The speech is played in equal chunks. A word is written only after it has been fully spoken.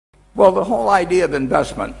Well, the whole idea of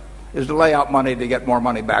investment is to lay out money to get more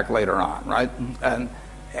money back later on, right?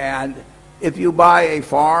 And if you buy a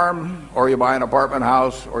farm or you buy an apartment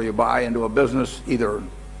house or you buy into a business, either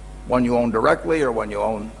one you own directly or one you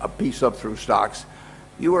own a piece of through stocks,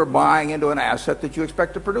 you are buying into an asset that you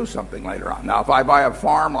expect to produce something later on. Now, if I buy a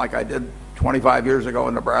farm like I did 25 years ago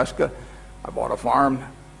in Nebraska, I bought a farm,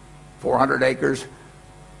 400 acres.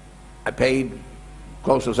 I paid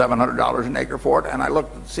close to $700 an acre for it, and I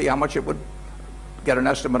looked to see how much it would get an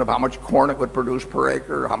estimate of how much corn it would produce per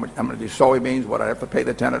acre, how many soybeans, what I'd have to pay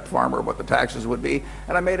the tenant farmer, what the taxes would be,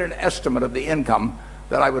 and I made an estimate of the income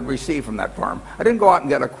that I would receive from that farm. I didn't go out and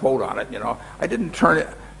get a quote on it, I didn't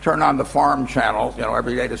turn on the farm channel,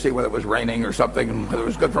 every day to see whether it was raining or something and whether it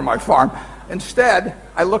was good for my farm. Instead,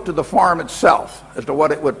 I looked at the farm itself as to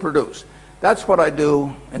what it would produce. That's what I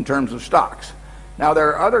do in terms of stocks. Now,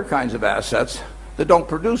 there are other kinds of assets that don't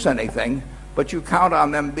produce anything, but you count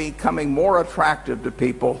on them becoming more attractive to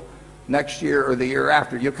people next year or the year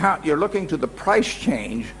after. You're looking to the price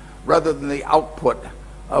change rather than the output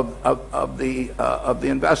of the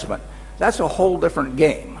investment. That's a whole different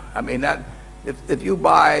game. I mean, if you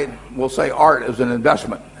buy, we'll say, art as an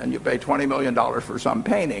investment, and you pay $20 million for some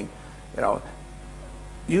painting,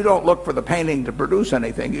 you don't look for the painting to produce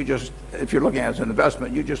anything. If you're looking at it as an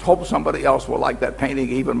investment, you just hope somebody else will like that painting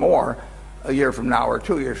even more a year from now or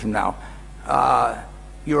 2 years from now.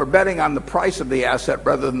 You're betting on the price of the asset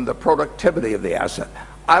rather than the productivity of the asset.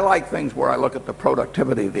 I like things where I look at the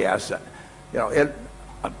productivity of the asset.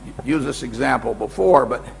 I've used this example before,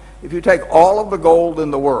 but if you take all of the gold in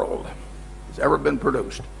the world that's ever been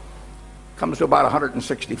produced, it comes to about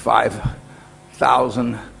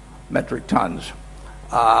 165,000 metric tons.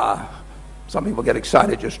 Some people get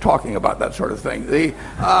excited just talking about that sort of thing.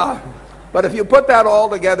 But if you put that all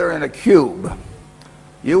together in a cube,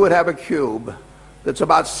 you would have a cube that's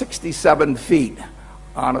about 67 feet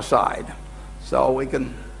on a side. So we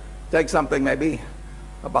can take something maybe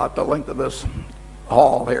about the length of this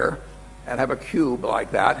hall here and have a cube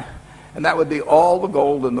like that, and that would be all the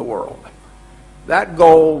gold in the world. That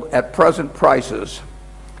gold at present prices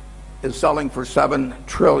is selling for $7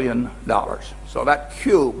 trillion. So that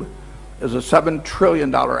cube is a $7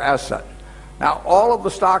 trillion asset. Now, all of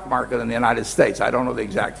the stock market in the United States, I don't know the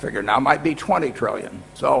exact figure now, might be 20 trillion.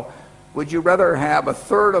 So would you rather have a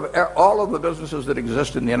third of all of the businesses that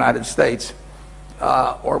exist in the United States,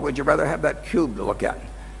 or would you rather have that cube to look at?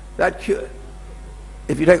 That cube,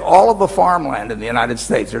 if you take all of the farmland in the United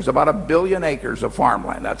States, there's about 1 billion acres of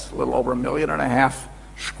farmland. That's a little over 1.5 million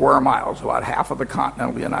square miles, about half of the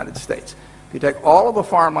continental United States. If you take all of the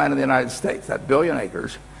farmland in the United States, that 1 billion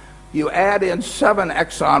acres, you add in 7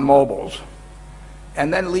 Exxon Mobils,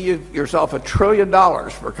 and then leave yourself $1 trillion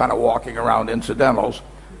for kind of walking around incidentals,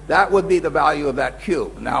 that would be the value of that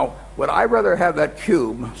cube. Now, would I rather have that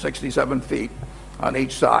cube, 67 feet on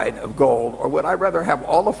each side of gold, or would I rather have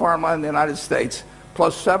all the farmland in the United States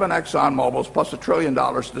plus 7 Exxon Mobils plus $1 trillion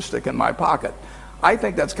to stick in my pocket? I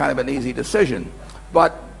think that's kind of an easy decision.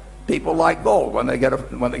 But people like gold. When they get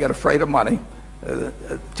afraid of money,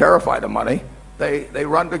 terrified of money, they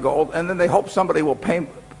run to gold, and then they hope somebody will pay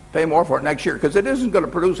more for it next year, because it isn't going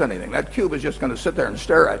to produce anything. That cube is just going to sit there and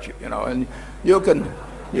stare at you, and you can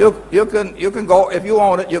go, if you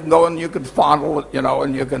own it, you can go and you can fondle it,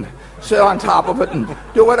 and you can sit on top of it and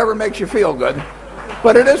do whatever makes you feel good.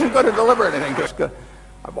 But it isn't going to deliver anything.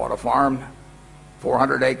 I bought a farm,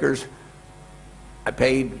 400 acres. I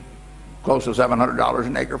paid close to $700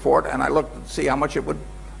 an acre for it, and I looked to see how much it would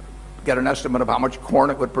get an estimate of how much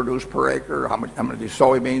corn it would produce per acre, how many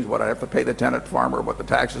soybeans, what I'd have to pay the tenant farmer, what the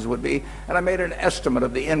taxes would be, and I made an estimate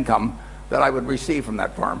of the income that I would receive from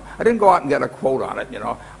that farm. I didn't go out and get a quote on it,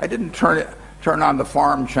 I didn't turn on the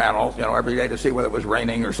farm channel, every day to see whether it was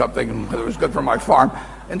raining or something and whether it was good for my farm.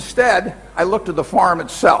 Instead, I looked at the farm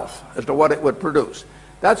itself as to what it would produce.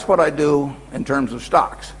 That's what I do in terms of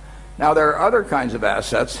stocks. Now, there are other kinds of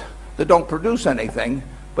assets that don't produce anything,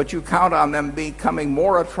 but you count on them becoming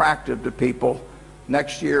more attractive to people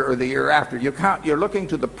next year or the year after. You're looking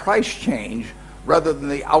to the price change rather than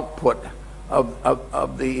the output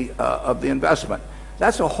of the investment.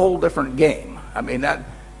 That's a whole different game. I mean,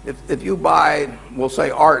 if you buy, we'll say,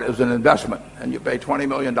 art as an investment, and you pay $20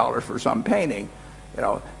 million for some painting,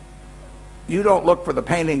 you don't look for the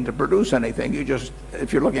painting to produce anything.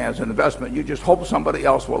 If you're looking at it as an investment, you just hope somebody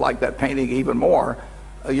else will like that painting even more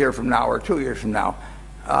a year from now or 2 years from now.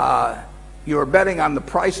 You're betting on the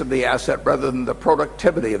price of the asset rather than the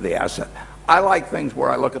productivity of the asset. I like things where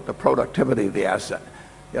I look at the productivity of the asset.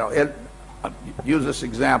 I've used this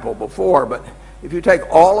example before, but if you take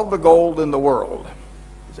all of the gold in the world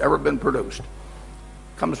that's ever been produced,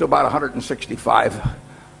 comes to about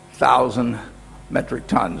 165,000 metric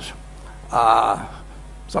tons.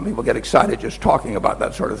 Some people get excited just talking about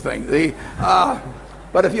that sort of thing.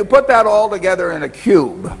 But if you put that all together in a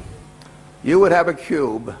cube, you would have a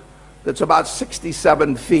cube that's about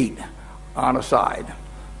 67 feet on a side.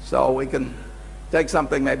 So we can take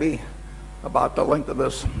something maybe about the length of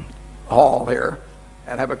this hall here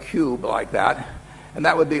and have a cube like that, and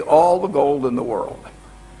that would be all the gold in the world.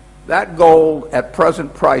 That gold at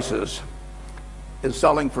present prices is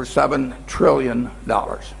selling for $7 trillion.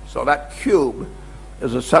 So that cube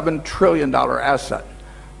is a $7 trillion asset.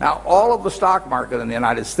 Now, all of the stock market in the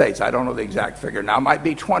United States, I don't know the exact figure now, might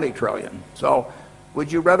be 20 trillion. So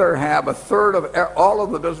would you rather have a third of all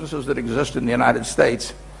of the businesses that exist in the United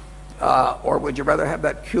States, or would you rather have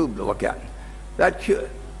that cube to look at? That cube,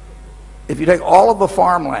 if you take all of the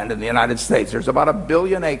farmland in the United States, there's about 1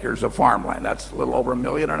 billion acres of farmland. That's a little over 1.5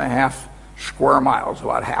 million square miles,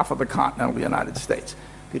 about half of the continental United States.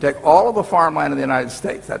 If you take all of the farmland in the United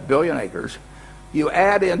States, that 1 billion acres, you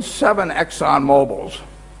add in 7 Exxon Mobils,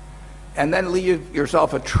 and then leave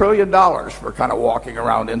yourself $1 trillion for kind of walking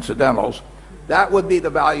around incidentals, that would be the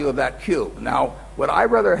value of that cube. Now, would I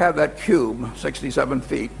rather have that cube, 67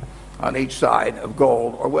 feet on each side of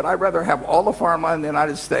gold, or would I rather have all the farmland in the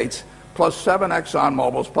United States plus 7 Exxon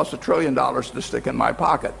Mobils plus $1 trillion to stick in my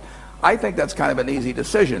pocket? I think that's kind of an easy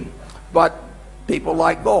decision. But people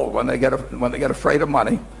like gold. When they get afraid of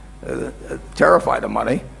money, terrified of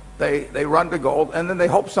money, they run to gold, and then they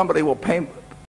hope somebody will pay